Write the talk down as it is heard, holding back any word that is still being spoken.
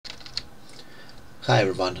Hi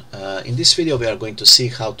everyone, in this video we are going to see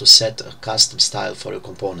how to set a custom style for your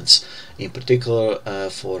components, in particular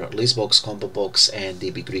for ListBox, ComboBox and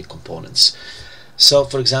DBGrid components. So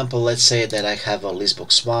for example, let's say that I have a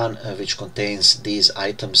ListBox 1 which contains these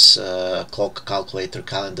items: clock, calculator,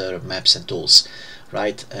 calendar, maps and tools,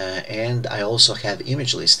 right? And I also have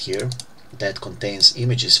image list here that contains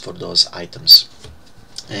images for those items.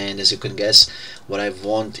 And as you can guess, what I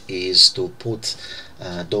want is to put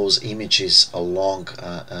those images along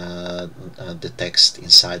the text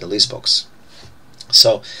inside the list box.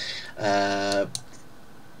 So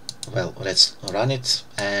well, let's run it,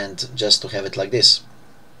 and just to have it like this,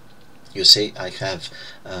 you see I have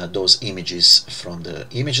those images from the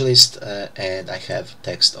image list and I have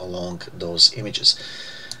text along those images.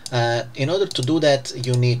 In order to do that,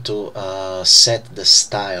 you need to set the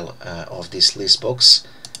style of this list box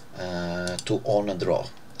to OnDraw.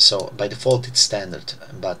 So by default it's standard,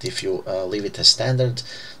 but if you leave it as standard,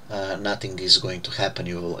 nothing is going to happen.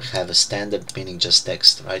 You will have a standard, meaning just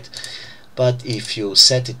text, right? But if you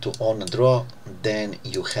set it to OnDraw, then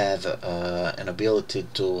you have an ability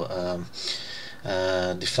to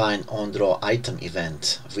define OnDraw Item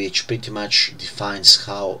event, which pretty much defines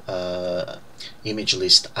how image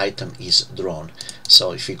list item is drawn.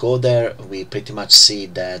 So if we go there, we pretty much see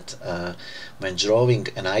that when drawing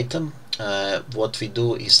an item, what we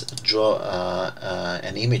do is draw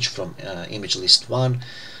an image from image list 1,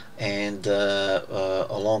 and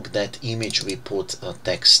along that image we put a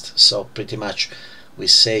text. So pretty much we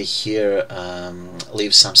say here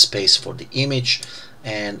leave some space for the image,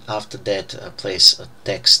 and after that place a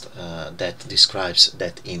text that describes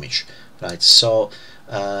that image, right? So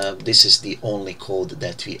this is the only code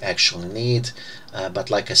that we actually need, but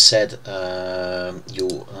like I said,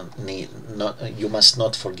 you must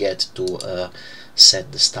not forget to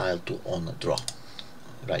set the style to OnDraw,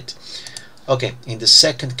 right? Okay, in the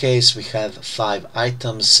second case we have 5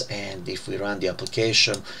 items, and if we run the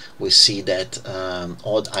application we see that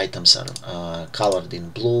odd items are colored in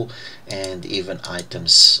blue, and even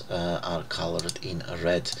items are colored in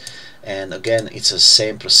red. And again, it's the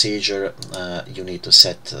same procedure. You need to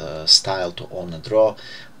set style to OnDraw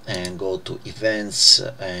and go to events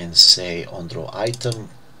and say OnDraw Item,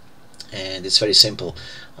 and it's very simple.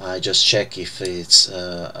 I just check if it's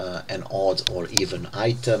an odd or even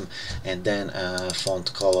item, and then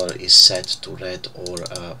font color is set to red or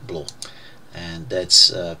blue, and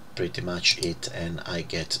that's pretty much it, and I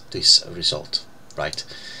get this result, right?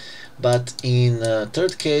 But in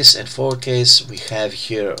third case and fourth case we have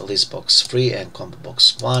here ListBox 3 and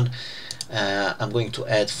ComboBox 1. I'm going to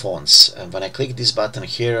add fonts, and when I click this button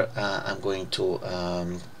here, I'm going to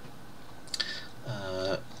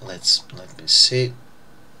let me see.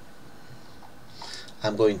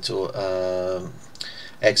 I'm going to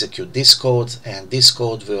execute this code, and this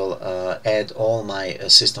code will add all my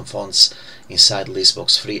system fonts inside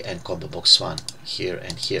ListBox 3 and ComboBox 1 here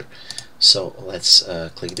and here. So let's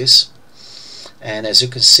click this, and as you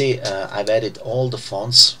can see, I've added all the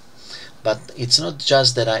fonts. But it's not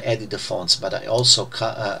just that I added the fonts, but I also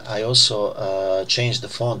changed the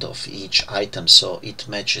font of each item so it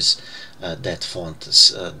matches that font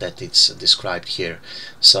that it's described here.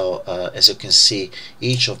 So as you can see,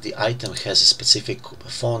 each of the item has a specific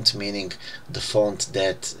font, meaning the font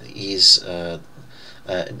that is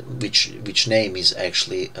which name is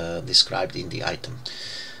actually described in the item.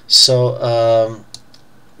 So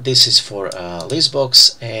this is for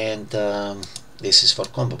ListBox, and this is for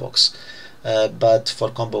ComboBox. But for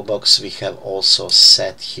ComboBox we have also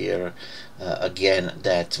set here again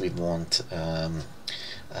that we want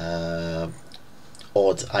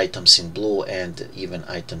odd items in blue and even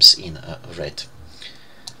items in red.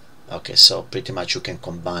 Okay, so pretty much you can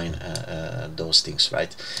combine those things,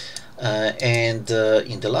 right? And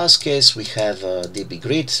in the last case we have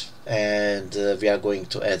DBGrid, and we are going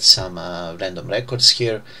to add some random records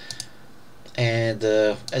here. And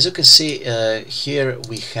as you can see, here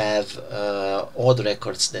we have odd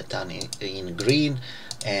records that are in green,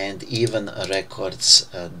 and even records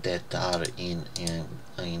that are in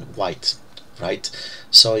white, right?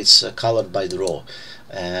 So it's colored by the row.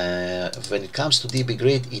 When it comes to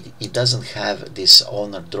DBGrid, it doesn't have this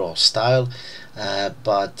OnDraw style,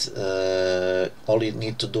 but all you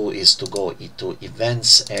need to do is to go into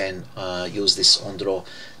events and use this OnDraw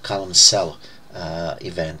column cell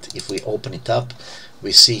event. If we open it up,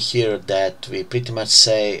 we see here that we pretty much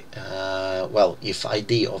say, well, if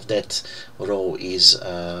ID of that row is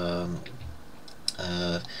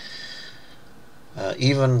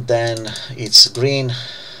even, then it's green.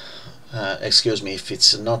 Excuse me, if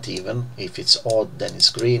it's not even, if it's odd, then it's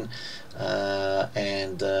green,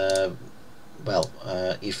 and well,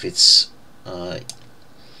 if it's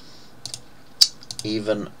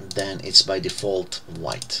even, then it's by default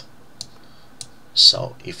white.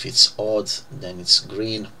 So if it's odd, then it's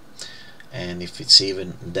green, and if it's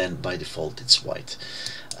even, then by default it's white.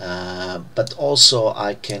 But also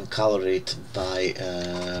I can color it by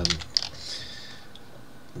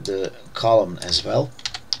the column as well.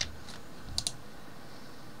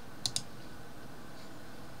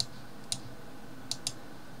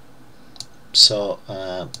 So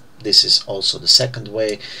this is also the second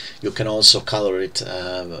way. You can also color it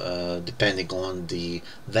depending on the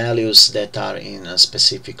values that are in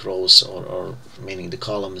specific rows, or meaning the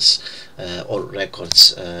columns or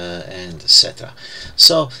records, and etc.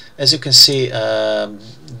 So as you can see,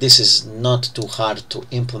 this is not too hard to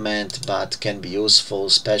implement, but can be useful,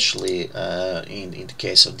 especially in the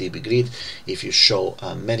case of DBGrid, if you show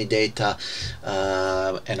many data,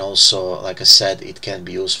 and also, like I said, it can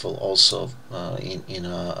be useful also in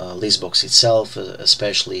a ListBox itself,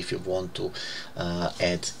 especially if you want to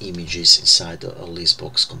add images inside a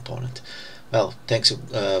ListBox component. Well, thanks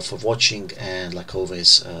for watching, and like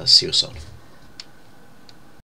always, see you soon.